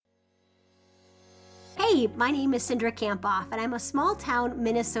Hey, my name is Cindra Kampoff, and I'm a small town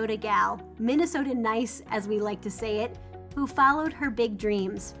Minnesota gal, Minnesota nice as we like to say it, who followed her big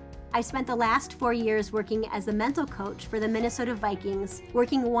dreams. I spent the last 4 years working as a mental coach for the Minnesota Vikings,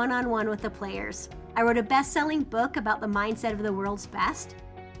 working one-on-one with the players. I wrote a best-selling book about the mindset of the world's best,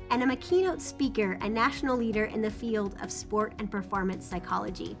 and I'm a keynote speaker and national leader in the field of sport and performance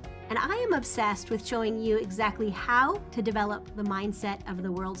psychology. And I am obsessed with showing you exactly how to develop the mindset of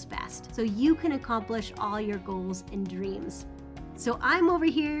the world's best so you can accomplish all your goals and dreams. So I'm over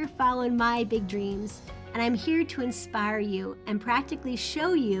here following my big dreams, and I'm here to inspire you and practically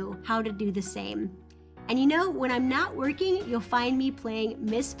show you how to do the same. And you know, when I'm not working, you'll find me playing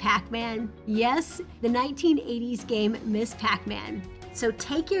Miss Pac-Man. Yes, the 1980s game Miss Pac-Man. So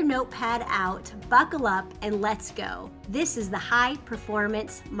take your notepad out, buckle up, and let's go. This is the High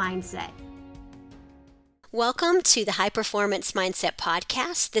Performance Mindset. Welcome to the High Performance Mindset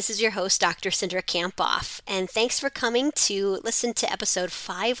Podcast. This is your host, Dr. Cindra Kampoff, and thanks for coming to listen to episode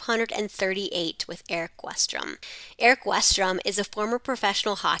 538 with Erik Westrum. Erik Westrum is a former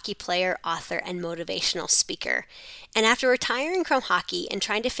professional hockey player, author, and motivational speaker. And after retiring from hockey and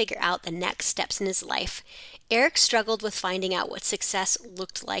trying to figure out the next steps in his life, Erik struggled with finding out what success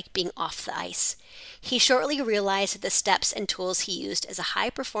looked like being off the ice. He shortly realized that the steps and tools he used as a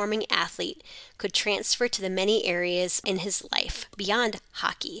high-performing athlete could transfer to the many areas in his life beyond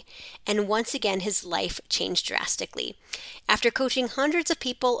hockey, and once again his life changed drastically. After coaching hundreds of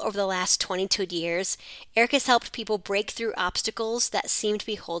people over the last 22 years, Erik has helped people break through obstacles that seemed to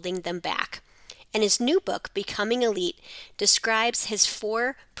be holding them back. And his new book, Becoming Elite, describes his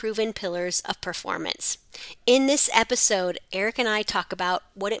 4 proven pillars of performance. In this episode, Erik and I talk about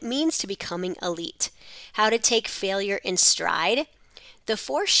what it means to becoming elite, how to take failure in stride, the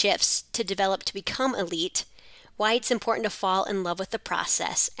 4 shifts to develop to become elite, why it's important to fall in love with the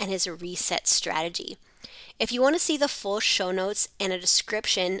process, and his reset strategy. If you want to see the full show notes and a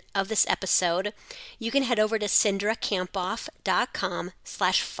description of this episode, you can head over to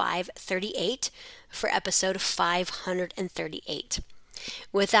cindrakampoff.com/538 for episode 538.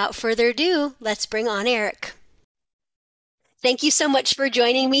 Without further ado, let's bring on Erik. Thank you so much for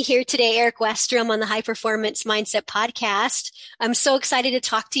joining me here today, Erik Westrum, on the High Performance Mindset Podcast. I'm so excited to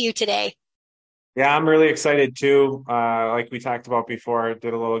talk to you today. Yeah, I'm really excited too. Like we talked about before, I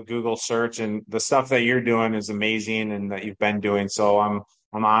did a little Google search, and the stuff that you're doing is amazing and that you've been doing. So I'm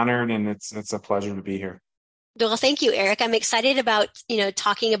honored, and it's a pleasure to be here. Well, thank you, Erik. I'm excited about,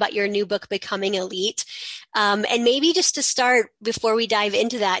 talking about your new book, Becoming Elite. And maybe just to start, before we dive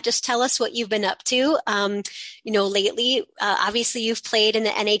into that, just tell us what you've been up to, lately. Obviously, you've played in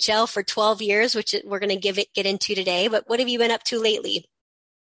the NHL for 12 years, which we're going to get into today. But what have you been up to lately?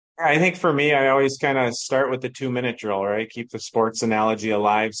 I think for me, I always kind of start with the 2-minute drill, right? Keep the sports analogy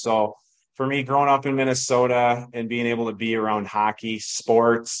alive. So for me, growing up in Minnesota and being able to be around hockey,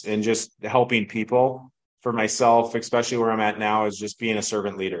 sports, and just helping people, for myself, especially where I'm at now, is just being a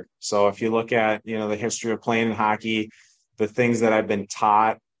servant leader. So if you look at, the history of playing in hockey, the things that I've been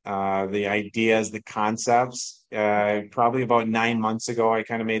taught, the ideas, the concepts, probably about 9 months ago, I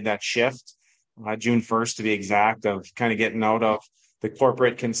kind of made that shift, June 1st to be exact, of kind of getting out of the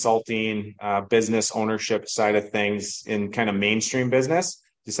corporate consulting, business ownership side of things in kind of mainstream business.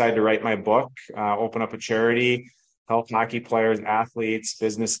 Decided to write my book, open up a charity, help hockey players, athletes,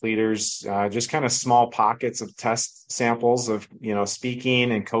 business leaders, just kind of small pockets of test samples of,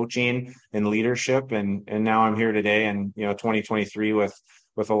 speaking and coaching and leadership. And now I'm here today in, 2023 with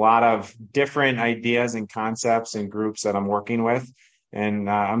a lot of different ideas and concepts and groups that I'm working with. And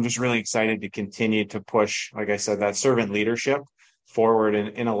I'm just really excited to continue to push, like I said, that servant leadership forward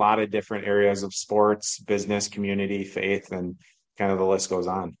in a lot of different areas of sports, business, community, faith, and kind of the list goes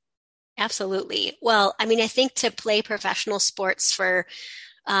on. Absolutely. Well, I mean, I think to play professional sports for,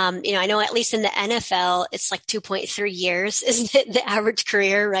 I know at least in the NFL, it's like 2.3 years is the average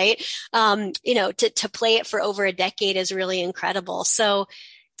career, right? To play it for over a decade is really incredible. So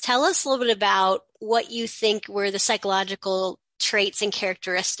tell us a little bit about what you think were the psychological traits and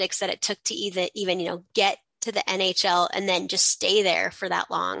characteristics that it took to even get to the NHL and then just stay there for that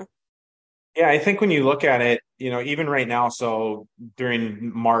long. Yeah, I think when you look at it, even right now, so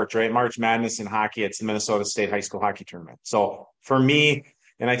during March, right? March Madness in hockey, it's the Minnesota State High School Hockey Tournament. So for me,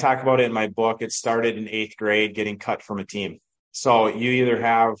 and I talk about it in my book, it started in 8th grade getting cut from a team. So you either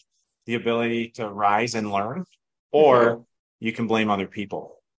have the ability to rise and learn, or you can blame other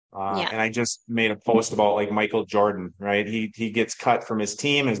people. And I just made a post about like Michael Jordan, right? He gets cut from his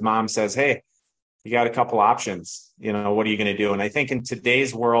team. His mom says, "Hey, you got a couple options. What are you going to do?" And I think in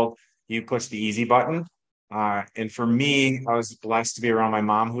today's world, you push the easy button. And for me, I was blessed to be around my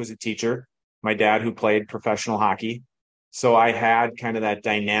mom, who was a teacher. my dad who played professional hockey. So I had kind of that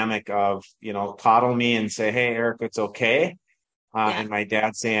dynamic of, coddle me and say, "Hey, Eric, it's okay." Yeah. And my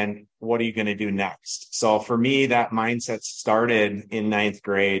dad saying, "What are you going to do next?" So for me, that mindset started in ninth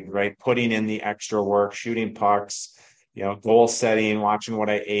grade, right? Putting in the extra work, shooting pucks, goal setting, watching what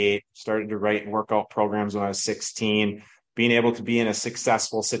I ate, started to write workout programs when I was 16, being able to be in a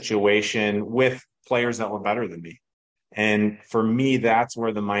successful situation with players that were better than me. And for me, that's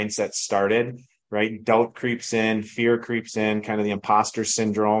where the mindset started, right? Doubt creeps in, fear creeps in, kind of the imposter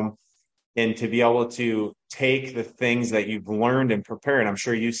syndrome. And to be able to take the things that you've learned and prepare, and I'm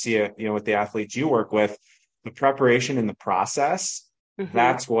sure you see it, with the athletes you work with, the preparation and the process, Mm-hmm.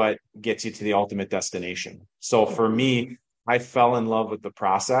 that's what gets you to the ultimate destination. So for Mm-hmm. me, I fell in love with the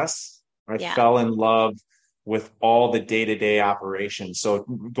process. I Yeah. fell in love with all the day-to-day operations. So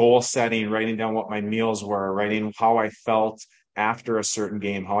goal setting, writing down what my meals were, writing how I felt after a certain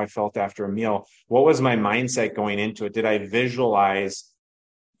game, how I felt after a meal. What was my mindset going into it? Did I visualize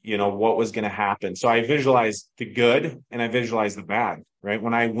what was going to happen? So I visualized the good and I visualized the bad, right?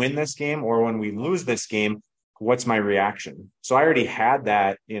 When I win this game or when we lose this game, what's my reaction? So I already had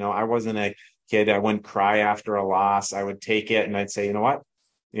that. I wasn't a kid. I wouldn't cry after a loss. I would take it and I'd say, you know what?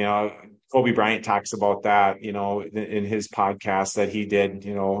 You know, Kobe Bryant talks about that, in his podcast that he did,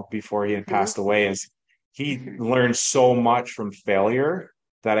 before he had Mm-hmm. passed away, is he Mm-hmm. learned so much from failure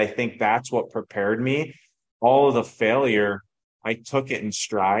that I think that's what prepared me. All of the failure, I took it in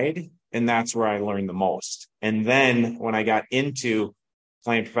stride, and that's where I learned the most. And then when I got into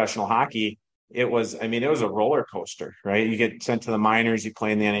playing professional hockey, it was a roller coaster, right? You get sent to the minors, you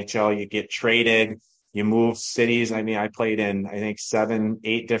play in the NHL, you get traded, you move cities. I played in, I think, 7,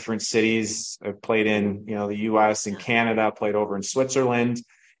 8 different cities. I played in, the US and Yeah. Canada, played over in Switzerland.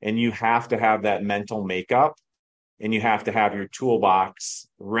 And you have to have that mental makeup and you have to have your toolbox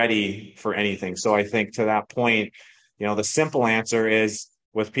ready for anything. So I think to that point, the simple answer is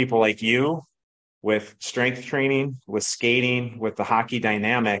with people like you, with strength training, with skating, with the hockey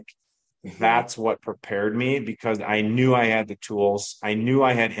dynamic, Mm-hmm. that's what prepared me because I knew I had the tools. I knew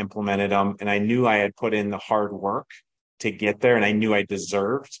I had implemented them and I knew I had put in the hard work to get there and I knew I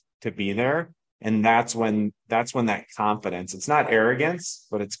deserved to be there. And that's when that confidence, it's not arrogance,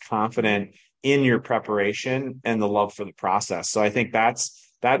 but it's confident in your preparation and the love for the process. So I think that's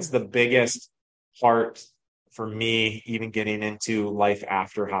the biggest part for me, even getting into life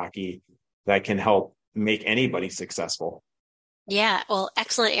after hockey that can help make anybody successful. Yeah, well,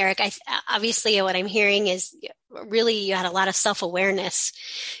 excellent, Eric. Obviously what I'm hearing is really you had a lot of self-awareness,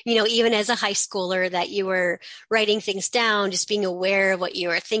 even as a high schooler that you were writing things down, just being aware of what you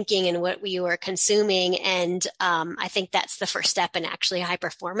were thinking and what you were consuming. And I think that's the first step in actually high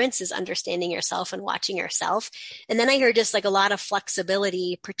performance is understanding yourself and watching yourself. And then I heard just like a lot of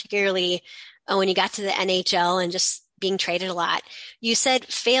flexibility, particularly when you got to the NHL and just being traded a lot. You said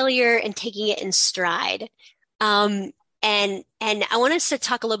failure and taking it in stride. Um, and I want us to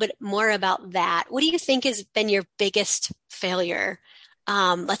talk a little bit more about that. What do you think has been your biggest failure,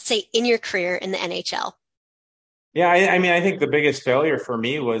 let's say in your career in the NHL? Yeah, I think the biggest failure for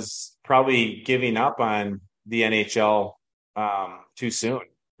me was probably giving up on the NHL too soon,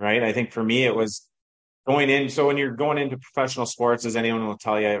 right? I think for me it was going in. So when you're going into professional sports, as anyone will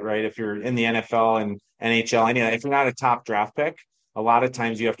tell you, right? If you're in the NFL and NHL, if you're not a top draft pick, a lot of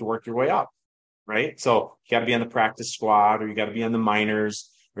times you have to work your way up, right? So you got to be on the practice squad or you got to be on the minors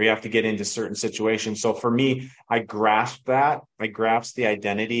or you have to get into certain situations. So for me, I grasped that. I grasped the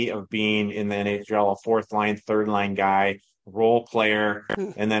identity of being in the NHL, a fourth line, third line guy, role player.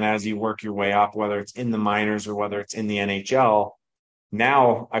 Hmm. And then as you work your way up, whether it's in the minors or whether it's in the NHL,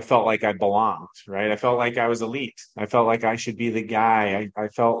 now I felt like I belonged, right? I felt like I was elite. I felt like I should be the guy. I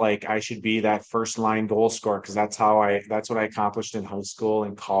felt like I should be that first line goal scorer because that's what I accomplished in high school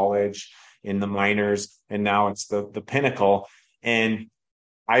and college, in the minors, and now it's the pinnacle. And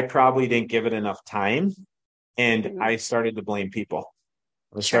I probably didn't give it enough time. And Hmm. I started to blame people.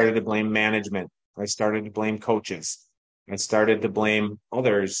 I Sure. started to blame management. I started to blame coaches. I started to blame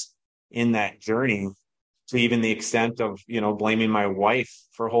others in that journey to even the extent of, blaming my wife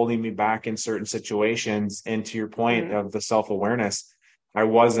for holding me back in certain situations. And to your point Hmm. of the self-awareness, I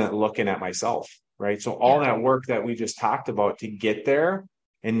wasn't looking at myself, right? So all Yeah. that work that we just talked about to get there,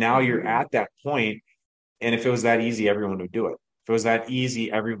 and now you're Hmm. at that point, and if it was that easy, everyone would do it. If it was that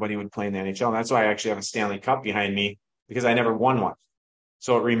easy, everybody would play in the NHL. And that's why I actually have a Stanley Cup behind me because I never won one.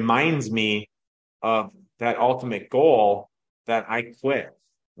 So it reminds me of that ultimate goal that I quit.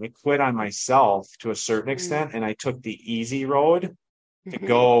 I quit on myself to a certain Hmm. extent and I took the easy road to Hmm.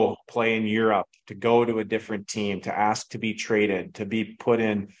 go play in Europe, to go to a different team, to ask to be traded, to be put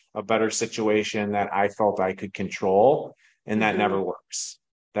in a better situation that I felt I could control. And that Hmm. never works.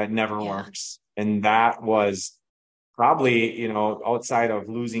 That never Yeah. works. And that was probably, outside of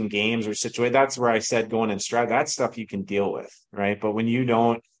losing games or situation, that's where I said going in stride, that stuff you can deal with, right? But when you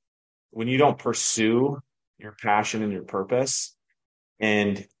don't pursue your passion and your purpose,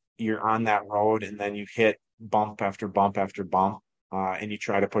 and you're on that road and then you hit bump after bump after bump, and you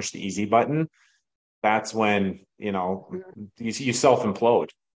try to push the easy button, that's when, you self implode,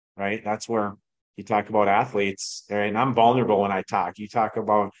 right? That's where you talk about athletes, right? And I'm vulnerable when I talk. You talk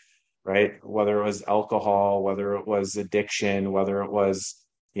about, right, whether it was alcohol, whether it was addiction, whether it was,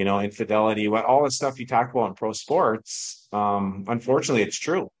 infidelity, what all the stuff you talk about in pro sports, unfortunately, it's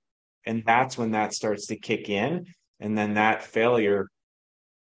true. And that's when that starts to kick in. And then that failure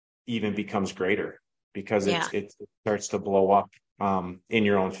even becomes greater because Yeah. it starts to blow up in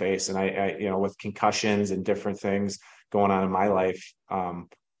your own face. And with concussions and different things going on in my life,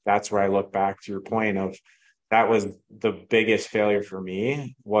 that's where I look back to your point of that was the biggest failure for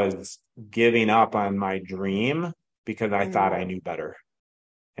me, was giving up on my dream because I thought I Mm. knew better.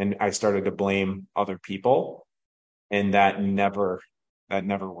 And I started to blame other people, and that never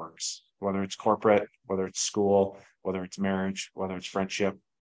works. Whether it's corporate, whether it's school, whether it's marriage, whether it's friendship,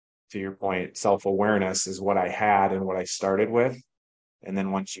 to your point, self-awareness is what I had and what I started with. And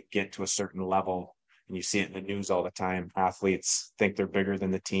then once you get to a certain level, and you see it in the news all the time, athletes think they're bigger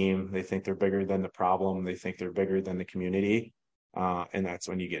than the team. They think they're bigger than the problem. They think they're bigger than the community. And that's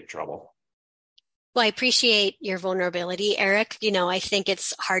when you get in trouble. Well, I appreciate your vulnerability, Eric. I think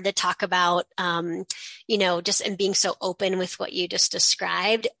it's hard to talk about, just and being so open with what you just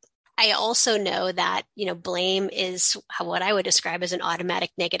described. I also know that, blame is what I would describe as an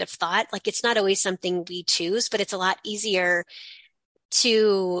automatic negative thought. Like it's not always something we choose, but it's a lot easier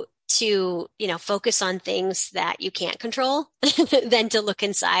to focus on things that you can't control than to look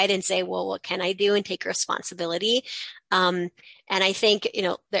inside and say, well, what can I do, and take responsibility. um, and I think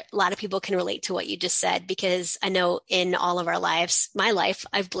a lot of people can relate to what you just said, because I know in all of our lives, my life,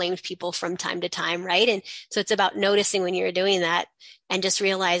 I've blamed people from time to time, right? And so it's about noticing when you're doing that and just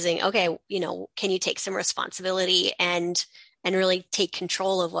realizing, okay, can you take some responsibility and really take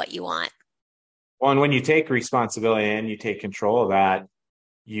control of what you want. Well, and when you take responsibility and you take control of that,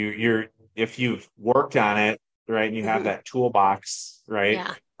 you're if you've worked on it, right, and you have Hmm. that toolbox, right,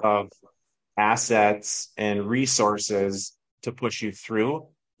 Yeah. of assets and resources to push you through,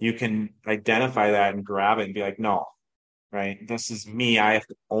 you can identify that and grab it and be like, no, right, this is me. I have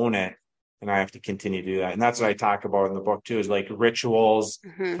to own it, and I have to continue to do that. And that's what I talk about in the book too, is like rituals,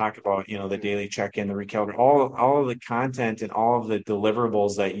 Hmm. talk about, the daily check-in, the recalendar, all of the content and all of the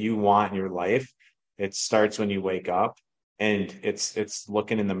deliverables that you want in your life. It starts when you wake up, and it's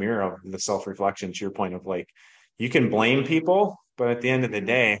looking in the mirror of the self-reflection, to your point of like, you can blame people, but at the end of the Hmm.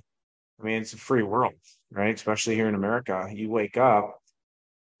 day, I mean, it's a free world, right? Especially here in America. You wake up,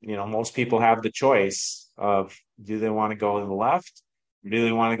 most people have the choice of, do they want to go to the left or do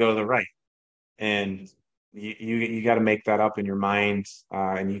they want to go to the right? And you got to make that up in your mind,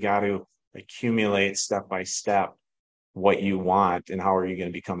 and you got to accumulate step by step what you want and how are you going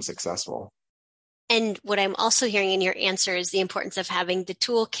to become successful. And what I'm also hearing in your answer is the importance of having the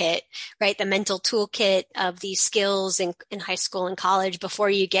toolkit, right? The mental toolkit of these skills in high school and college before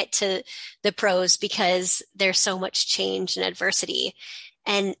you get to the pros, because there's so much change and adversity.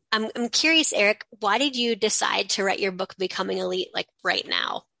 And I'm curious, Eric, why did you decide to write your book, Becoming Elite, like right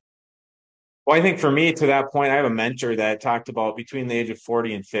now? Well, I think for me, to that point, I have a mentor that talked about between the age of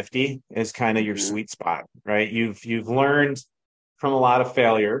 40 and 50 is kind of your Hmm. sweet spot, right? You've learned from a lot of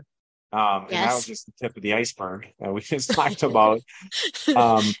failure. And that was Yes. just the tip of the iceberg that we just talked about.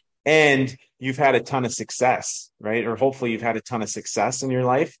 Um, and you've had a ton of success, right? Or hopefully you've had a ton of success in your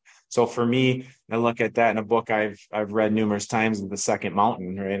life. So for me, I look at that in a book I've read numerous times, The Second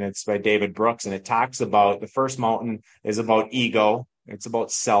Mountain, right? And it's by David Brooks, and it talks about the first mountain is about ego, it's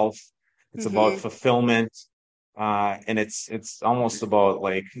about self, it's about Hmm. fulfillment, and it's almost about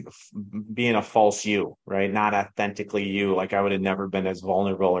like being a false you, right? Not authentically you. Like I would have never been as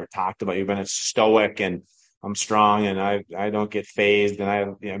vulnerable or talked about. You've been as stoic and I'm strong and I don't get phased and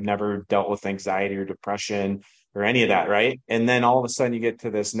I've never dealt with anxiety or depression or any of that, right? And then all of a sudden you get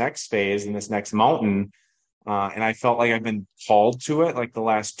to this next phase and this next mountain, and I felt like I've been called to it like the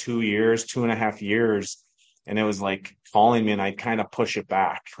last 2 years, 2.5 years, and it was like calling me, and I kind of push it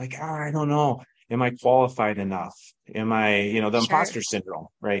back, like, I don't know, am I qualified enough? Am I, the Sure. imposter syndrome,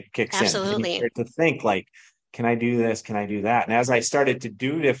 right, kicks in, and you Absolutely. start to think like, can I do this? Can I do that? And as I started to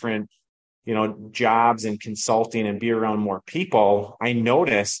do different jobs and consulting and be around more people, I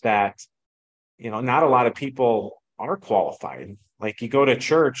noticed that, not a lot of people are qualified. Like you go to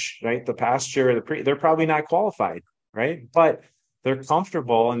church, right? The pastor, they're probably not qualified, right? But they're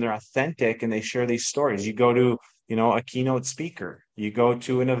comfortable and they're authentic and they share these stories. You go to, a keynote speaker, you go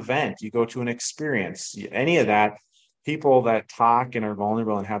to an event, you go to an experience, any of that, people that talk and are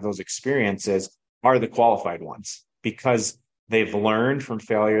vulnerable and have those experiences are the qualified ones because they've learned from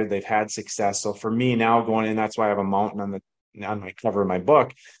failure, they've had success. So for me now going in, that's why I have a mountain on my cover of my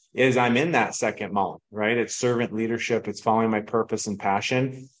book is I'm in that second mountain, right? It's servant leadership. It's following my purpose and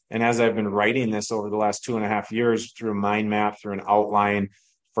passion. And as I've been writing this over the last 2.5 years through a mind map, through an outline,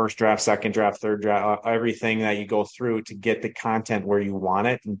 first draft, second draft, third draft, everything that you go through to get the content where you want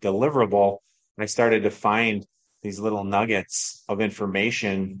it and deliverable, I started to find these little nuggets of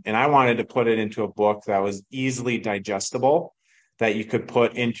information. And I wanted to put it into a book that was easily digestible, that you could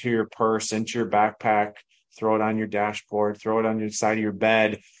put into your purse, into your backpack, throw it on your dashboard, throw it on your side of your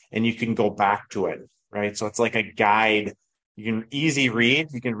bed, and you can go back to it, right? So it's like a guide. You can easy read.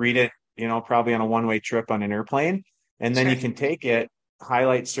 You can read it, probably on a one-way trip on an airplane. And then you Sure. can take it,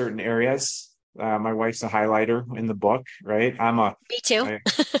 highlight certain areas. My wife's a highlighter in the book, right? Me too. I,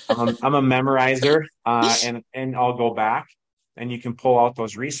 I'm a memorizer, and I'll go back and you can pull out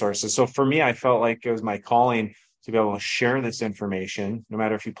those resources. So for me, I felt like it was my calling to be able to share this information, no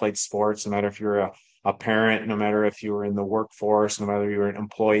matter if you played sports, no matter if you're a parent, no matter if you were in the workforce, no matter if you were an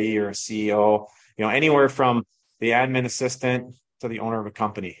employee or a CEO, anywhere from the admin assistant to the owner of a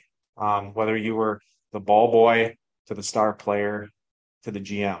company, whether you were the ball boy to the star player to the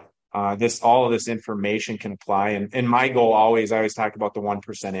GM. All of this information can apply. And my goal always, I always talk about the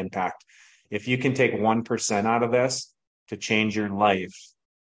 1% impact. If you can take 1% out of this to change your life,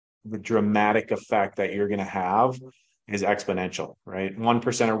 the dramatic effect that you're going to have is exponential, right?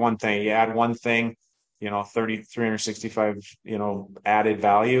 1% or one thing, you add one thing, 365, added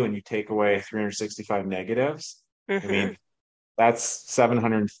value, and you take away 365 negatives. I Mm-hmm. mean, that's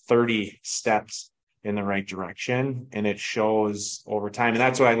 730 steps in the right direction. And it shows over time. And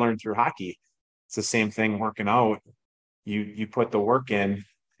that's what I learned through hockey. It's the same thing working out. You put the work in,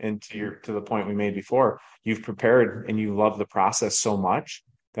 and to the point we made before, you've prepared and you love the process so much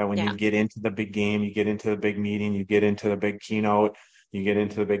that when Yeah. you get into the big game, you get into the big meeting, you get into the big keynote, you get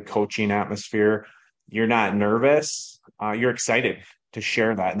into the big coaching atmosphere, you're not nervous. You're excited to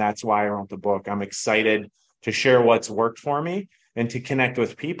share that. And that's why I wrote the book. I'm excited to share what's worked for me and to connect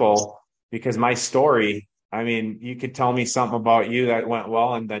with people because my story, I mean, you could tell me something about you that went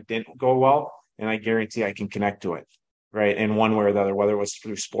well and that didn't go well, and I guarantee I can connect to it, right? In one way or the other, whether it was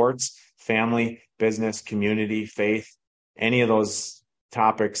through sports, family, business, community, faith, any of those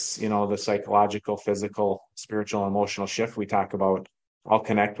topics, the psychological, physical, spiritual, emotional shift we talk about, I'll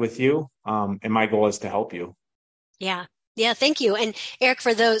connect with you. And my goal is to help you. Yeah. Yeah, thank you. And Eric,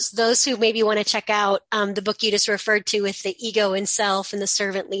 for those who maybe want to check out the book you just referred to with the ego and self and the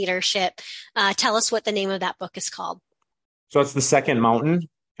servant leadership, tell us what the name of that book is called. So it's The Second Mountain,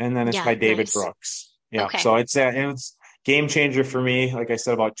 and then it's Yeah, by David nice. Brooks. Yeah. Okay. So it's game changer for me. Like I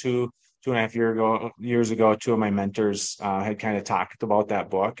said, about 2.5 years ago, two of my mentors had kind of talked about that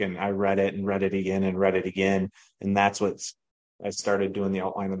book, and I read it and read it again and read it again. And I started doing the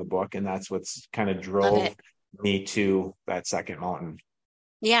outline of the book, and that's what's kind of Love drove it. me to that second mountain.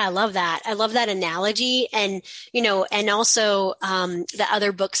 Yeah, I love that. I love that analogy. And, and also the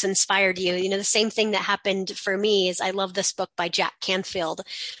other books inspired you. The same thing that happened for me is I love this book by Jack Canfield.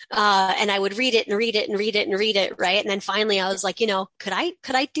 And I would read it and read it and read it and read it, right? And then finally I was like, could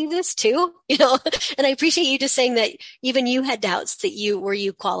I do this too? And I appreciate you just saying that even you had doubts that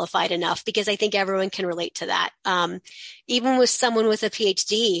you qualified enough, because I think everyone can relate to that. Even with someone with a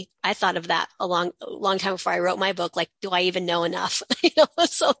PhD, I thought of that a long time before I wrote my book. Like, do I even know enough?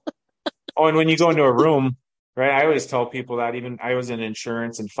 So Oh, and when you go into a room, right? I always tell people that even I was in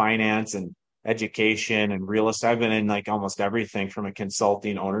insurance and finance and education and real estate. I've been in like almost everything from a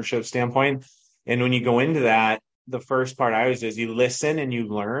consulting ownership standpoint. And when you go into that, the first part I always do is you listen and you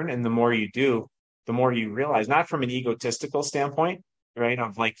learn. And the more you do, the more you realize, not from an egotistical standpoint, right?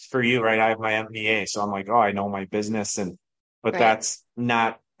 Of like for you, right? I have my MBA. So I'm like, oh, I know my business. But right, that's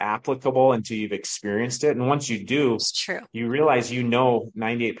not applicable until you've experienced it. And once you do, it's true. you realize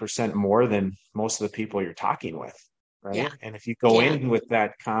 98% more than most of the people you're talking with, Yeah, right? And if you go yeah, in with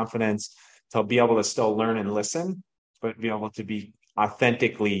that confidence to be able to still learn and listen, but be able to be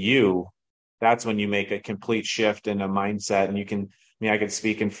authentically you, that's when you make a complete shift in a mindset. And I could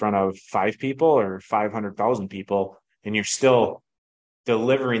speak in front of 5 people or 500,000 people, and you're still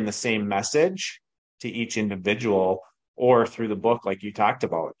delivering the same message to each individual, or through the book, like you talked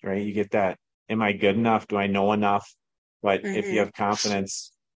about, right? You get that, am I good enough? Do I know enough? But if you Mm-hmm. have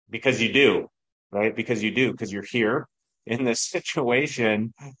confidence, because you do, right? Because you do, because you're here in this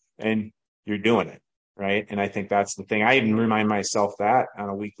situation and you're doing it, right? And I think that's the thing. I even remind myself that on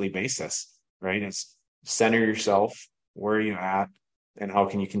a weekly basis, right? It's center yourself. Where are you at? And how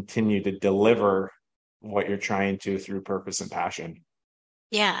can you continue to deliver what you're trying to through purpose and passion?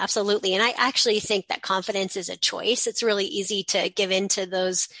 Yeah, absolutely. And I actually think that confidence is a choice. It's really easy to give into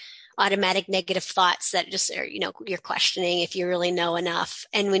those automatic negative thoughts that just are, you're questioning if you really know enough.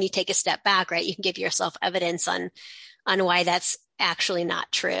 And when you take a step back, right, you can give yourself evidence on why that's actually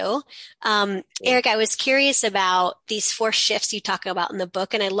not true. Yeah. Erik, I was curious about these four shifts you talk about in the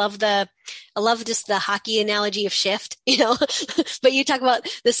book, and I love just the hockey analogy of shift, but you talk about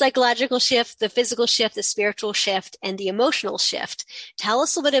the psychological shift, the physical shift, the spiritual shift, and the emotional shift. Tell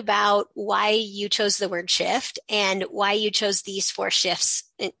us a little bit about why you chose the word shift and why you chose these four shifts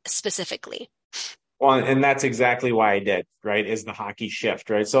specifically. Well, and that's exactly why I did, right? Is the hockey shift,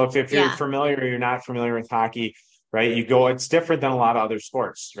 right? So if you're Yeah. familiar or you're not familiar with hockey, right? It's different than a lot of other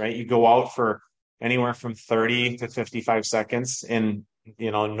sports, right? You go out for anywhere from 30 to 55 seconds in,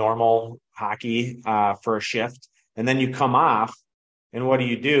 normal hockey for a shift. And then you come off, and what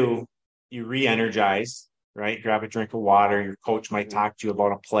do? You re-energize, right? Grab a drink of water. Your coach might talk to you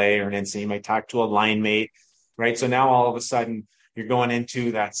about a play or an incident. You might talk to a line mate, right? So now all of a sudden you're going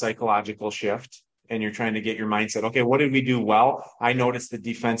into that psychological shift and you're trying to get your mindset. Okay, what did we do well? I noticed the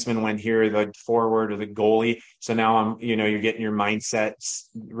defenseman went here, the forward or the goalie. So now you're getting your mindset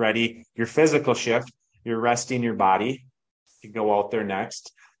ready. Your physical shift, you're resting your body to go out there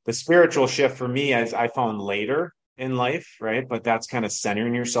next. The spiritual shift for me, as I found later in life, right? But that's kind of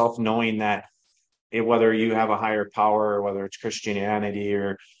centering yourself, knowing that whether you have a higher power or whether it's Christianity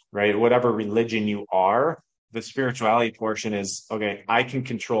or right, whatever religion you are, the spirituality portion is okay. I can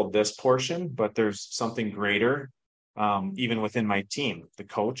control this portion, but there's something greater. Even within my team, the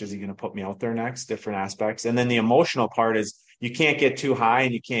coach, is he going to put me out there next? Different aspects, and then the emotional part is you can't get too high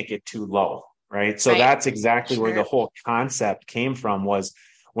and you can't get too low, right? So Right. that's exactly where the Sure. whole concept came from. Was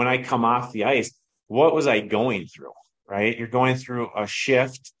when I come off the ice, what was I going through? Right, you're going through a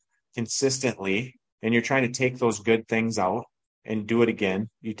shift consistently and you're trying to take those good things out and do it again.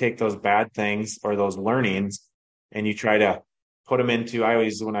 You take those bad things or those learnings and you try to put them into, I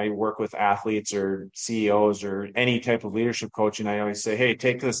always, when I work with athletes or CEOs or any type of leadership coaching, I always say, hey,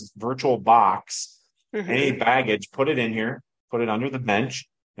 take this virtual box, any Mm-hmm. baggage, put it in here, put it under the bench.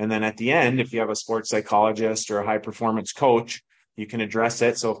 And then at the end, if you have a sports psychologist or a high performance coach, you can address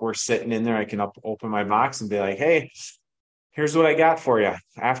it. So if we're sitting in there, I can open my box and be like, hey, here's what I got for you.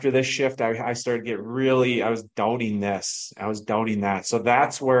 After this shift, I started to get really, I was doubting this. I was doubting that. So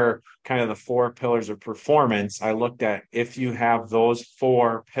that's where kind of the four pillars of performance, I looked at if you have those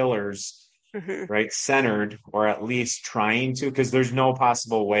four pillars, Mm-hmm. right, centered, or at least trying to, because there's no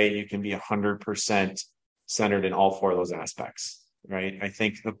possible way you can be 100% centered in all four of those aspects, right? I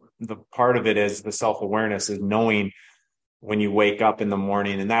think the part of it is the self-awareness is knowing when you wake up in the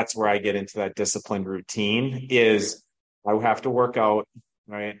morning, and that's where I get into that disciplined routine is I have to work out,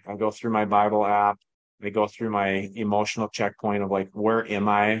 right? I go through my Bible app. I go through my emotional checkpoint of like, where am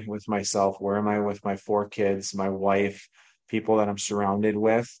I with myself? Where am I with my four kids, my wife, people that I'm surrounded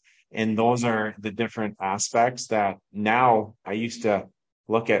with? And those are the different aspects that now I used to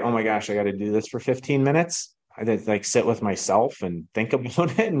look at, oh my gosh, I got to do this for 15 minutes. I did like sit with myself and think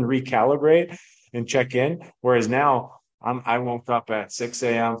about it and recalibrate and check in. Whereas now I woke up at 6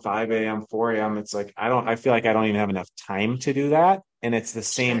 a.m., 5 a.m., 4 a.m. It's like I feel like I don't even have enough time to do that. And it's the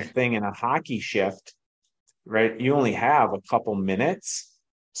same Sure. thing in a hockey shift, right? You only have a couple minutes.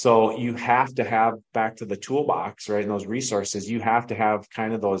 So you have to have back to the toolbox, right? And those resources, you have to have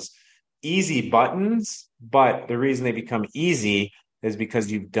kind of those easy buttons. But the reason they become easy is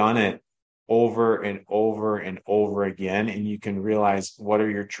because you've done it over and over and over again. And you can realize what are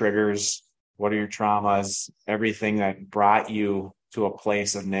your triggers, what are your traumas, everything that brought you to a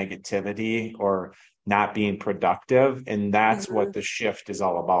place of negativity or not being productive. And that's Mm-hmm. what the shift is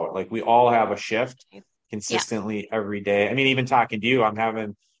all about. Like we all have a shift Yeah. consistently every day. I mean, even talking to you, I'm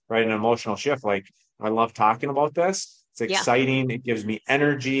having right an emotional shift. Like I love talking about this. It's Yeah. exciting. It gives me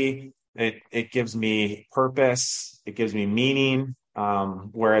energy. It gives me purpose. It gives me meaning.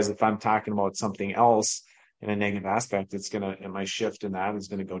 Whereas if I'm talking about something else in a negative aspect, and my shift in that is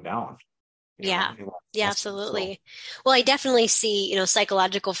gonna go down. Yeah. In that Yeah, aspect. So absolutely. Well, I definitely see,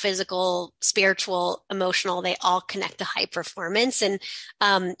 psychological, physical, spiritual, emotional, they all connect to high performance. And,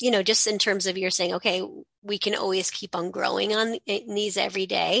 just in terms of you're saying, okay, we can always keep on growing in these every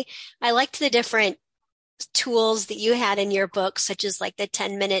day. I liked the different tools that you had in your book, such as like the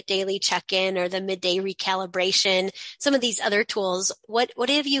 10-minute daily check-in or the midday recalibration, some of these other tools, what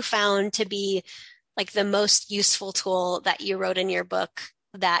have you found to be like the most useful tool that you wrote in your book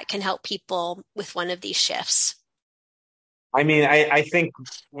that can help people with one of these shifts? I mean, I think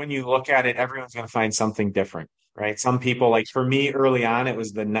when you look at it, everyone's going to find something different, right? Some people, like for me early on, it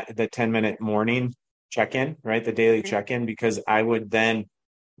was the 10-minute morning check-in, right? The daily Mhm. check-in, because I would then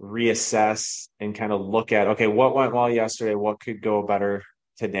reassess and kind of look at, okay, what went well yesterday? What could go better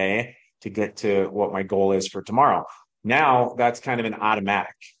today to get to what my goal is for tomorrow? Now that's kind of an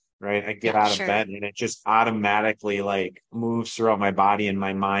automatic, right? I get Yeah, out of sure. bed and it just automatically like moves throughout my body and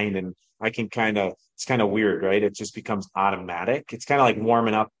my mind. And I can it's kind of weird, right? It just becomes automatic. It's kind of like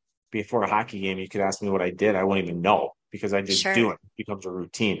warming up before a hockey game. You could ask me what I did. I wouldn't even know because I just do Sure. it. It becomes a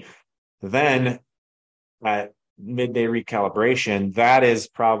routine. Then at midday recalibration, that is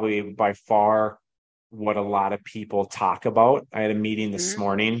probably by far what a lot of people talk about. I had a meeting this Mhm.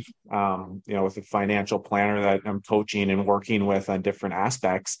 morning, with a financial planner that I'm coaching and working with on different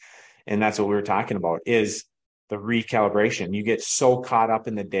aspects. And that's what we were talking about is the recalibration. You get so caught up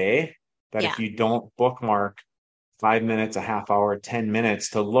in the day that Yeah. if you don't bookmark 5 minutes, a half hour, 10 minutes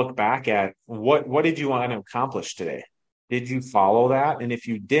to look back at what did you want to accomplish today? Did you follow that? And if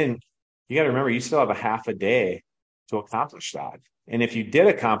you didn't, you got to remember you still have a half a day to accomplish that. And if you did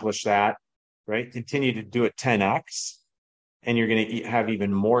accomplish that, right, continue to do it 10x and you're going to have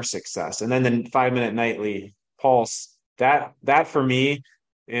even more success. And then the 5 minute nightly pulse, that for me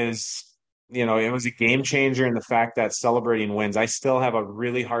is, it was a game changer in the fact that celebrating wins. I still have a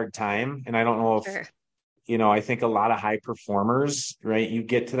really hard time, and I don't know if Sure. I think a lot of high performers, right? You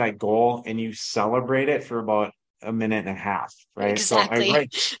get to that goal and you celebrate it for about a minute and a half, right? So Exactly.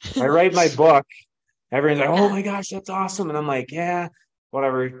 I write my book. Everyone's like, "Oh Yeah. my gosh, that's awesome!" And I'm like, "Yeah,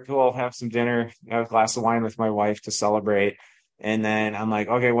 whatever. Cool. Have some dinner, have a glass of wine with my wife to celebrate." And then I'm like,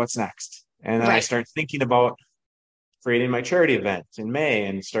 "Okay, what's next?" And then I Right. start thinking about creating my charity event in May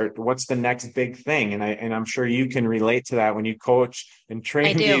and start what's the next big thing. And I'm sure you can relate to that when you coach and I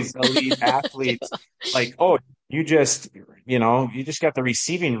train do. these elite I do. athletes. Like, oh, you just, you just got the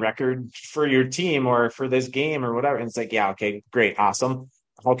receiving record for your team or for this game or whatever. And it's like, yeah, okay, great, awesome.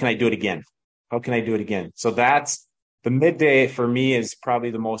 How can I do it again? How can I do it again? So that's the midday for me is probably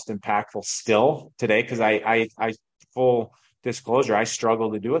the most impactful still today because I full disclosure, I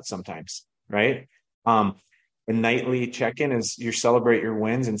struggle to do it sometimes, right? The nightly check-in is you celebrate your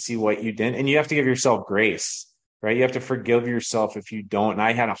wins and see what you didn't. And you have to give yourself grace, right? You have to forgive yourself if you don't. And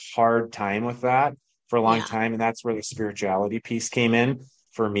I had a hard time with that for a long Yeah. time. And that's where the spirituality piece came in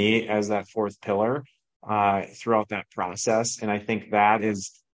for me as that fourth pillar throughout that process. And I think that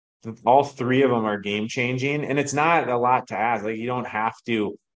is all three of them are game changing. And it's not a lot to ask. Like you don't have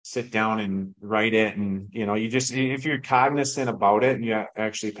to sit down and write it. And, you just, if you're cognizant about it and you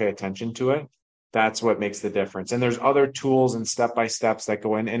actually pay attention to it, that's what makes the difference. And there's other tools and step by steps that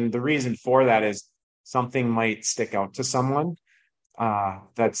go in. And the reason for that is something might stick out to someone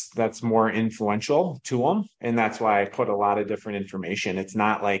that's more influential to them. And that's why I put a lot of different information. It's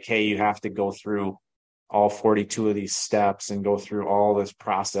not like, hey, you have to go through all 42 of these steps and go through all this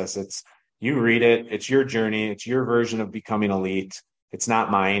process. It's you read it, it's your journey, it's your version of becoming elite. It's not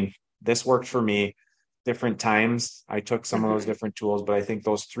mine. This worked for me. Different times I took some of those Hmm. different tools, but I think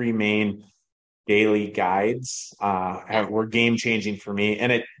those three main daily guides Yeah. were game changing for me.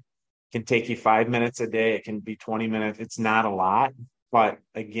 And it can take you 5 minutes a day. It can be 20 minutes. It's not a lot, but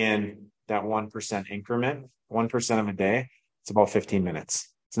again, that 1% increment, 1% of a day, it's about 15 minutes.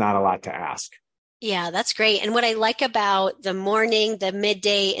 It's not a lot to ask. Yeah, that's great. And what I like about the morning, the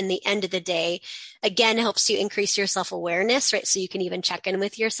midday, and the end of the day, again, helps you increase your self-awareness, right? So you can even check in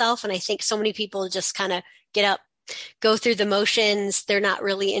with yourself. And I think so many people just kind of get up, go through the motions. They're not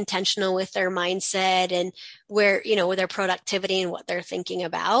really intentional with their mindset and with their productivity and what they're thinking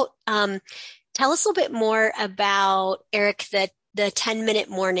about. Tell us a little bit more about Erik, the 10-minute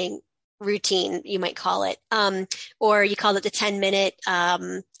morning routine, you might call it, or you call it the 10-minute.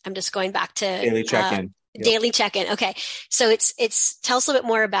 I'm just going back to Daily check-in. Yep. daily check-in. Okay, so it's tell us a little bit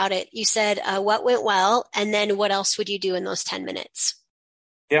more about it. You said what went well, and then what else would you do in those 10 minutes?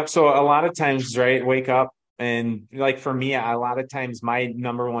 Yep. So a lot of times, right, wake up and like for me, a lot of times my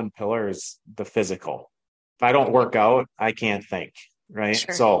number one pillar is the physical. If I don't work out, I can't think, right?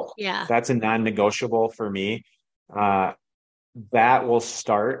 Sure. So Yeah. that's a non-negotiable for me. Uh, that will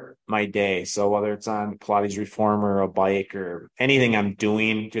start my day. So whether it's on Pilates reformer or a bike or anything I'm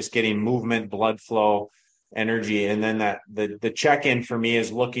doing, just getting movement, blood flow, energy. And then the check-in for me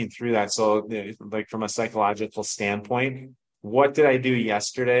is looking through that. So like from a psychological standpoint, what did I do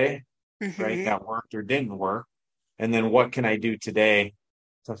yesterday right? Mm-hmm. That worked or didn't work. And then what can I do today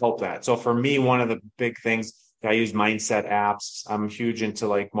to help that? So for me, one of the big things, I use mindset apps. I'm huge into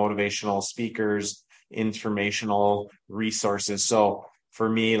like motivational speakers, informational resources. So for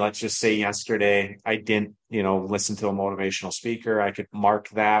me, let's just say yesterday I didn't, listen to a motivational speaker. I could mark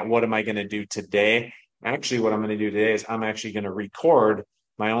that. What am I going to do today? Actually, what I'm going to do today is I'm actually going to record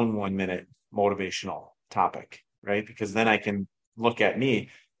my own 1 minute motivational topic, right? Because then I can look at me.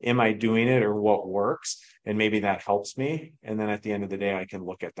 Am I doing it or what works? And maybe that helps me. And then at the end of the day, I can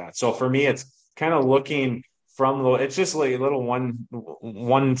look at that. So for me, it's kind of looking from it's just like little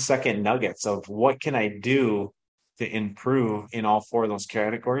 1 second nuggets of what can I do to improve in all four of those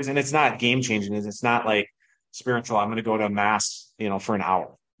categories. And it's not game changing. It's not like spiritual. I'm going to go to mass, for an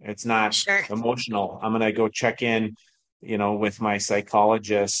hour. It's not Sure. emotional. I'm going to go check in, with my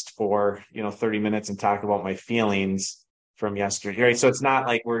psychologist for, 30 minutes and talk about my feelings from yesterday. Right. So it's not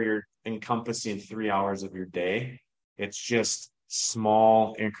like where you're encompassing 3 hours of your day. It's just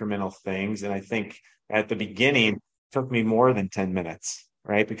small incremental things. And I think at the beginning, it took me more than 10 minutes,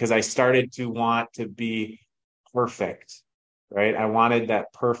 right? Because I started to want to be perfect, right? I wanted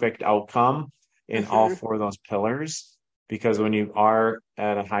that perfect outcome in all Mm-hmm. four of those pillars. Because when you are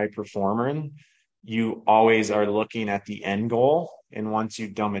at a high performer, you always are looking at the end goal. And once you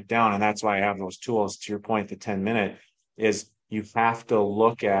dumb it down, and that's why I have those tools, to your point, the 10 minute is you have to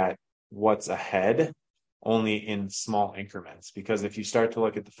look at what's ahead only in small increments. Because if you start to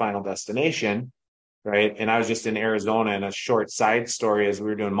look at the final destination, right? And I was just in Arizona, and a short side story is we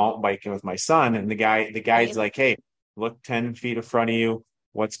were doing mountain biking with my son, and the guide's Right. like, "Hey, look 10 feet in front of you.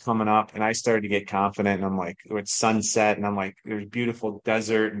 What's coming up?" And I started to get confident, and I'm like, it's sunset, and I'm like, there's beautiful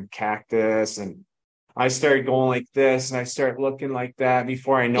desert and cactus, and I started going like this, and I start looking like that.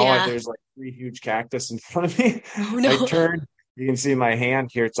 Before I know it, Yeah. there's like three huge cactus in front of me. Oh I no. turned, you can see my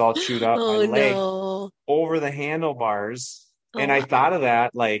hand here, it's all chewed up, my Oh leg no. over the handlebars. Oh And I wow. thought of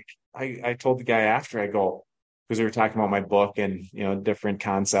that, like I told the guy after, I go, because we were talking about my book and different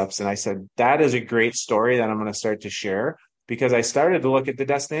concepts. And I said, that is a great story that I'm going to start to share, because I started to look at the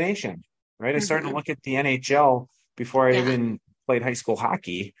destination, right? I started to Mm-hmm. look at the NHL before I Yeah. even played high school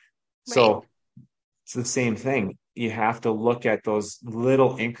hockey. Right. So it's the same thing. You have to look at those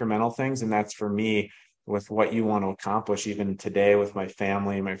little incremental things. And that's for me with what you want to accomplish, even today with my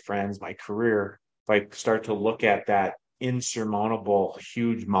family, my friends, my career. If I start to look at that insurmountable,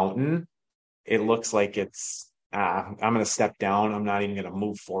 huge mountain, it looks like I'm going to step down. I'm not even going to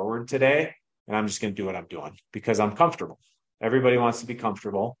move forward today. And I'm just going to do what I'm doing because I'm comfortable. Everybody wants to be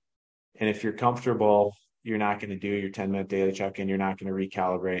comfortable. And if you're comfortable, you're not going to do your 10-minute daily check in. You're not going to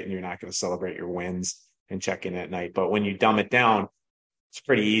recalibrate, and you're not going to celebrate your wins and check in at night. But when you dumb it down, it's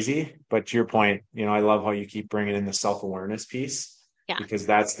pretty easy. But to your point, I love how you keep bringing in the self awareness piece, Yeah. because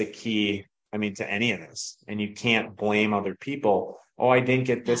that's the key. I mean, to any of this. And you can't blame other people. Oh, I didn't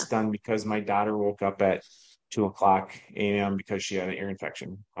get Yeah. this done because my daughter woke up at 2 o'clock a.m. because she had an ear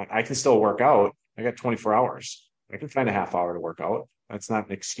infection. I can still work out. I got 24 hours. I can find a half hour to work out. That's not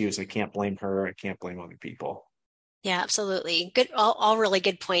an excuse. I can't blame her. I can't blame other people. Yeah, absolutely. Good, all really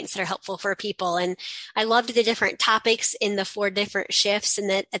good points that are helpful for people. And I loved the different topics in the four different shifts. And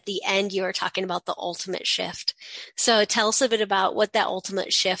that at the end, you were talking about the ultimate shift. So tell us a bit about what that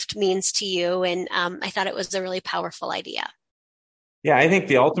ultimate shift means to you. And I thought it was a really powerful idea. Yeah, I think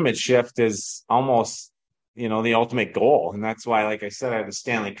the ultimate shift is almost, the ultimate goal. And that's why, like I said, I have the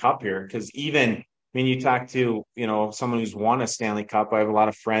Stanley Cup here. Because even when you talk to, someone who's won a Stanley Cup, I have a lot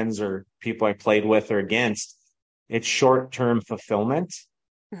of friends or people I played with or against, it's short-term fulfillment,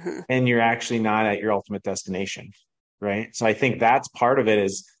 Hmm. and you're actually not at your ultimate destination. Right. So I think that's part of it.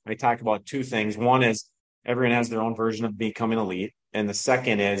 Is I talk about two things. One is everyone has their own version of becoming elite. And the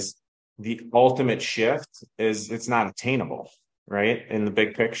second is the ultimate shift is it's not attainable, right? In the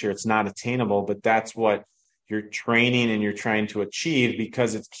big picture, it's not attainable, but that's what you're training and you're trying to achieve,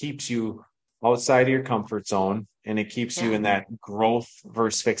 because it keeps you outside of your comfort zone, and it keeps you Yeah. in that growth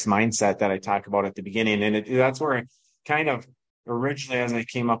versus fixed mindset that I talk about at the beginning. And that's where I kind of originally, as I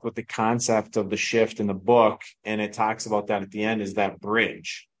came up with the concept of the shift in the book, and it talks about that at the end, is that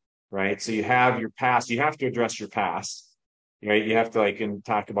bridge, right? So you have your past, you have to address your past, right? You have to and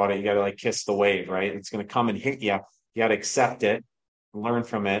talk about it. You got to kiss the wave, right? It's going to come and hit you. You got to accept it, learn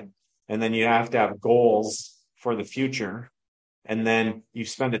from it. And then you have to have goals for the future. And then you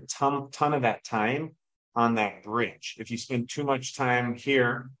spend a ton of that time on that bridge. If you spend too much time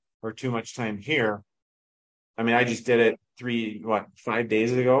here or too much time here, I mean, I just did it 5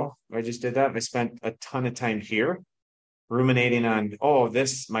 days ago. I just did that. I spent a ton of time here ruminating on,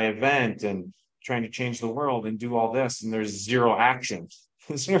 my event, and trying to change the world and do all this. And there's zero action.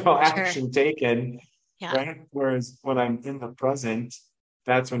 zero Sure. action taken, Yeah. right? Whereas when I'm in the present,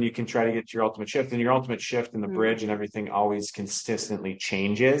 that's when you can try to get to your ultimate shift. And your ultimate shift in the Mm-hmm. bridge and everything always consistently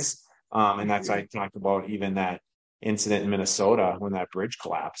changes. And that's why I talked about even that incident in Minnesota when that bridge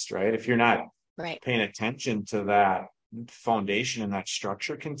collapsed, right? If you're not Right. paying attention to that foundation and that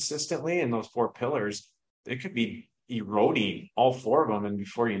structure consistently and those four pillars, it could be eroding all four of them. And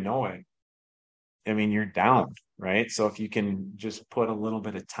before you know it, I mean, you're down, right? So if you can just put a little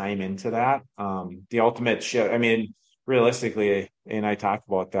bit of time into that, the ultimate shift, I mean, realistically, and I talked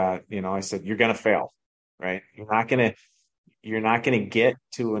about that, I said, you're going to fail, right? You're not going to get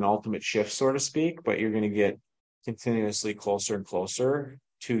to an ultimate shift, so to speak, but you're going to get continuously closer and closer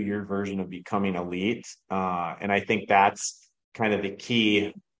to your version of becoming elite. And I think that's kind of the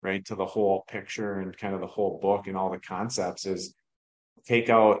key, right, to the whole picture and kind of the whole book and all the concepts is take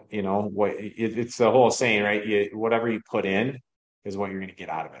out, it's the whole saying, right? Whatever you put in is what you're going to get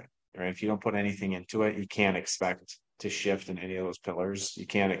out of it, right? If you don't put anything into it, you can't expect to shift in any of those pillars. You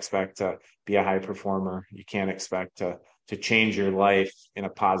can't expect to be a high performer. You can't expect to change your life in a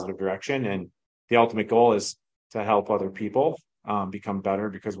positive direction. And the ultimate goal is to help other people become better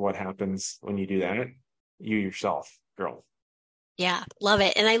because what happens when you do that? You yourself grow. Yeah, love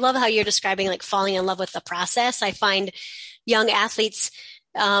it. And I love how you're describing like falling in love with the process. I find young athletes,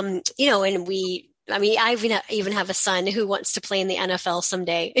 and I mean, I even have a son who wants to play in the NFL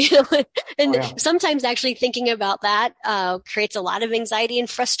someday, Oh and yeah. sometimes actually thinking about that creates a lot of anxiety and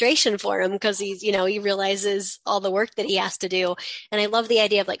frustration for him because he realizes all the work that he has to do. And I love the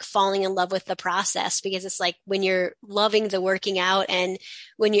idea of like falling in love with the process because it's like when you're loving the working out and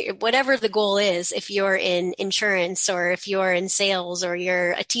when you whatever the goal is, if you're in insurance or if you're in sales or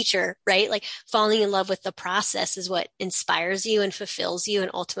you're a teacher, right? Like falling in love with the process is what inspires you and fulfills you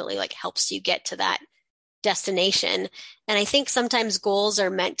and ultimately like helps you get to that destination. And I think sometimes goals are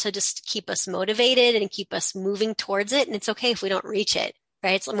meant to just keep us motivated and keep us moving towards it. And it's okay if we don't reach it,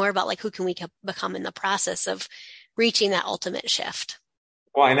 right? It's more about like who can we become in the process of reaching that ultimate shift.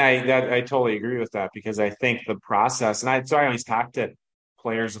 Well, and I totally agree with that because I think the process, and I always talk to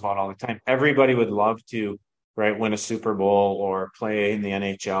players about all the time. Everybody would love to, right, win a Super Bowl or play in the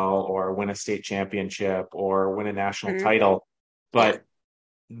NHL or win a state championship or win a national Mm-hmm. title. Yeah. But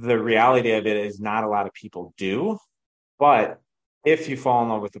the reality of it is not a lot of people do. But if you fall in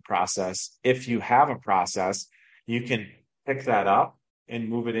love with the process, if you have a process, you can pick that up and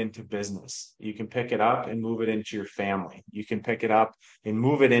move it into business. You can pick it up and move it into your family. You can pick it up and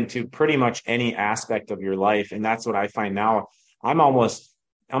move it into pretty much any aspect of your life. And that's what I find now. I'm almost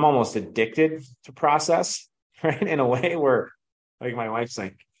I'm almost addicted to process, right? In a way where like my wife's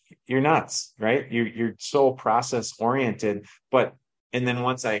like, you're nuts, right? You're so process oriented. But and then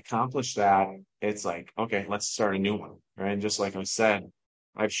once I accomplish that, it's like, okay, let's start a new one, right? And just like I said,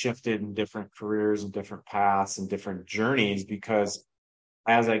 I've shifted in different careers and different paths and different journeys because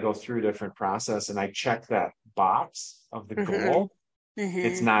as I go through different process and I check that box of the Mm-hmm. goal,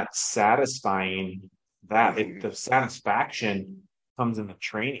 it's Mm-hmm. not satisfying that Mm-hmm. the satisfaction comes in the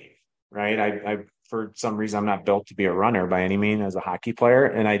training, right? I for some reason I'm not built to be a runner by any means as a hockey player,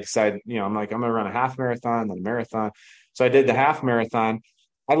 and I decided, I'm like I'm gonna run a half marathon, then a marathon. So I did the half marathon.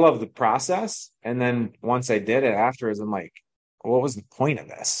 I love the process, and then once I did it afterwards, I'm like, what was the point of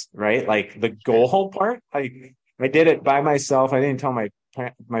this, right? Like the Sure. goal part, I did it by myself. I didn't tell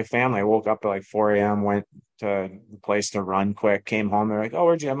my family. I woke up at like 4 a.m., went to the place to run quick, came home. They're like, oh,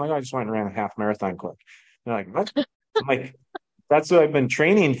 where'd you? I'm like, oh, I just went and ran a half marathon quick. They're like, what? I'm like, that's what I've been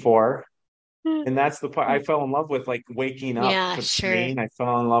training for. And that's the part I fell in love with, like waking up Yeah, to sure. train. I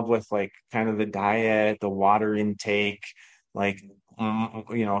fell in love with like kind of the diet, the water intake, like, on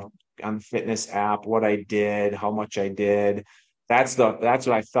the fitness app, what I did, how much I did. That's what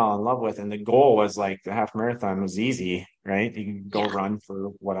I fell in love with. And the goal was like the half marathon was easy, right? You can go Yeah. run for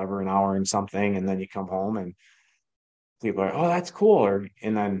whatever, an hour and something, and then you come home and people are, oh, that's cool.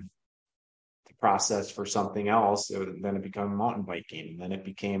 And then the process for something else, then it became mountain biking, and then it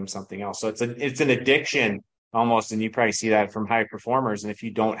became something else. So it's an addiction almost, and you probably see that from high performers. And if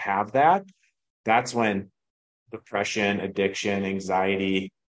you don't have that, that's when depression, addiction,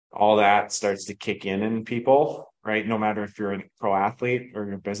 anxiety, all that starts to kick in people, right? No matter if you're a pro athlete or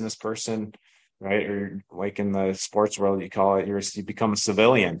you're a business person, right? Or like in the sports world, you call it, you become a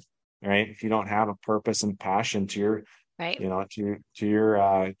civilian, right? If you don't have a purpose and passion to your Right. to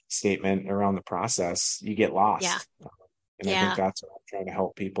your statement around the process, you get Yeah. lost. And I think Yeah. that's what I'm trying to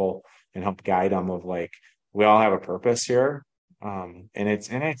help people and help guide them of like, we all have a purpose here. And it's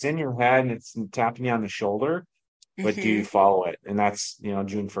in your head and it's tapping you on the shoulder, but do you Mm-hmm. follow it? And that's,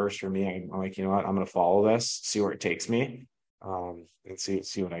 June 1st for me. I'm like, you know what? I'm going to follow this, see where it takes me. and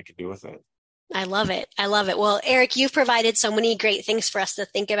see what I can do with it. I love it. I love it. Well, Erik, you've provided so many great things for us to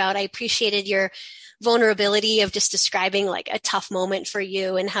think about. I appreciated your vulnerability of just describing like a tough moment for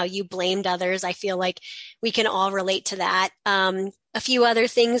you and how you blamed others. I feel like we can all relate to that. A few other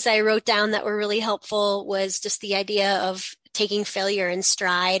things I wrote down that were really helpful was just the idea of taking failure in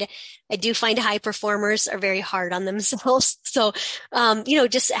stride. I do find high performers are very hard on themselves. So,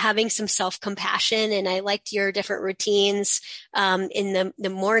 just having some self-compassion. And I liked your different routines in the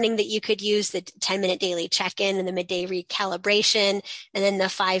morning that you could use, the 10-minute daily check-in and the midday recalibration, and then the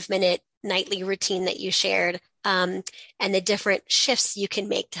 5-minute nightly routine that you shared. And the different shifts you can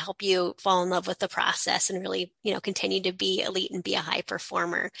make to help you fall in love with the process and really, continue to be elite and be a high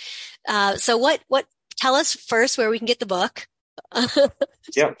performer. So tell us first where we can get the book.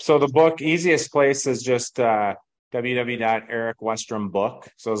 Yep. So the book, easiest place is just www.erikwestrum.book.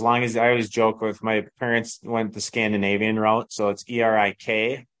 So as long as I always joke with my parents went the Scandinavian route. So it's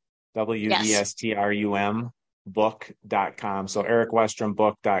ERIKWESTRUM book.com. So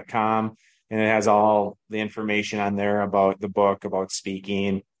erikwestrum.book.com. And it has all the information on there about the book, about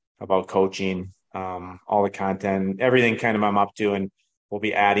speaking, about coaching, all the content, everything kind of I'm up to. And we'll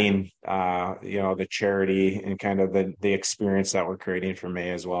be adding, the charity and kind of the experience that we're creating for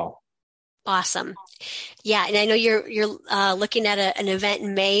May as well. Awesome. Yeah. And I know you're looking at an event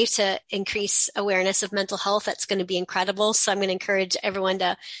in May to increase awareness of mental health. That's going to be incredible. So I'm going to encourage everyone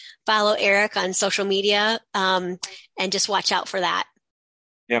to follow Erik on social media, and just watch out for that.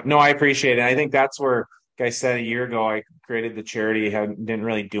 Yeah, no, I appreciate it. I think that's where, like I said, a year ago, I created the charity, didn't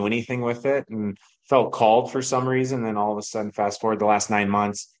really do anything with it and felt called for some reason. Then all of a sudden, fast forward the last 9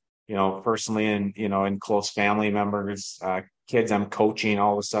 months, personally and, in close family members, kids I'm coaching,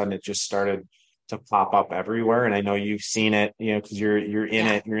 all of a sudden it just started to pop up everywhere. And I know you've seen it, because you're in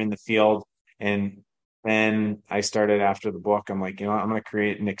it, you're in the field. And then I started after the book, I'm like, I'm going to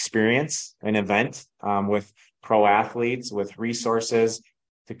create an experience, an event, with pro athletes, with resources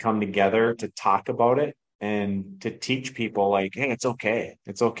to come together to talk about it and to teach people like, hey, it's okay.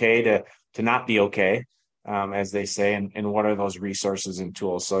 It's okay to not be okay, as they say, and what are those resources and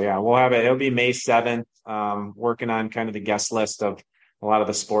tools. So yeah, we'll have it. It'll be May 7th, working on kind of the guest list of a lot of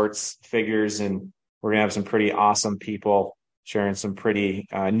the sports figures, and we're gonna have some pretty awesome people sharing some pretty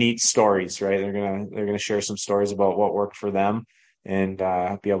neat stories, right? They're gonna share some stories about what worked for them, and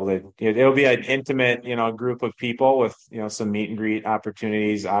be able to, it'll be an intimate, group of people with, some meet and greet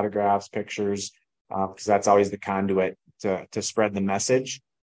opportunities, autographs, pictures, because that's always the conduit to spread the message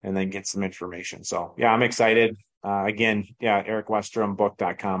and then get some information. So yeah, I'm excited. Again, yeah,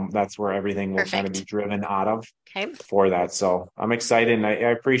 erikwestrum.book.com. That's where everything will kind of be driven out of for that. So I'm excited, and I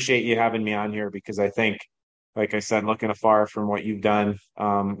appreciate you having me on here, because I think, like I said, looking afar from what you've done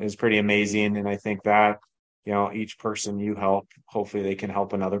is pretty amazing. And I think that, each person you help, hopefully they can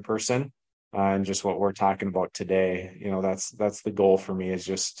help another person. And just what we're talking about today, that's the goal for me, is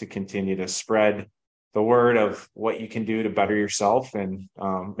just to continue to spread the word of what you can do to better yourself, and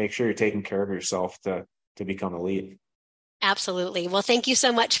make sure you're taking care of yourself to become elite. Absolutely. Well, thank you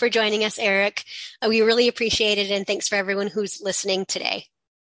so much for joining us, Erik. We really appreciate it. And thanks for everyone who's listening today.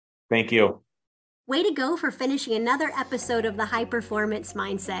 Thank you. Way to go for finishing another episode of the High Performance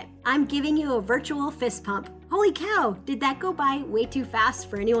Mindset. I'm giving you a virtual fist pump. Holy cow, did that go by way too fast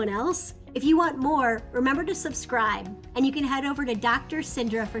for anyone else? If you want more, remember to subscribe, and you can head over to Dr.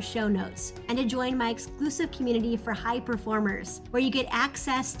 Sindra for show notes and to join my exclusive community for high performers, where you get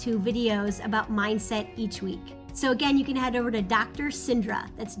access to videos about mindset each week. So again, you can head over to Dr. Sindra,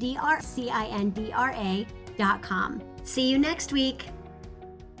 that's DrCindra.com. See you next week.